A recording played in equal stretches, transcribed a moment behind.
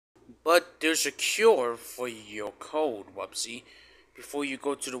But there's a cure for your cold, Wubbzy. Before you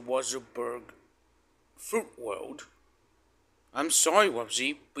go to the Wasserberg Fruit World. I'm sorry,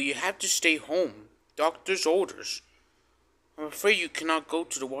 Wubbzy, but you have to stay home. Doctor's orders. I'm afraid you cannot go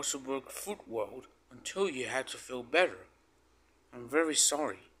to the Wasserberg Fruit World until you have to feel better. I'm very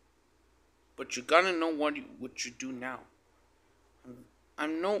sorry. But you gotta know what you do now. I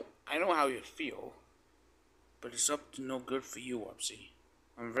know how you feel, but it's up to no good for you, Wubbzy.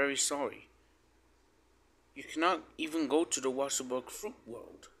 I'm very sorry. You cannot even go to the Wasserberg Fruit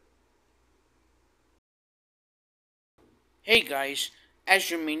World. Hey guys,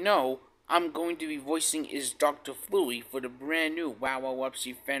 as you may know, I'm going to be voicing as Dr. Flooey for the brand new Wow Wow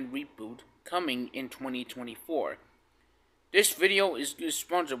Wubbzy Fan-Reboot coming in 2024. This video is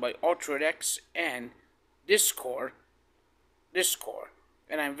sponsored by UltraX and Discord,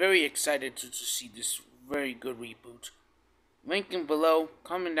 and I'm very excited to see this very good reboot. Link in below,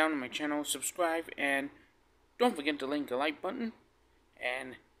 comment down on my channel, subscribe, and don't forget to link the like button,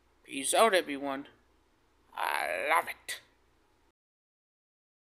 and peace out everyone. I love it.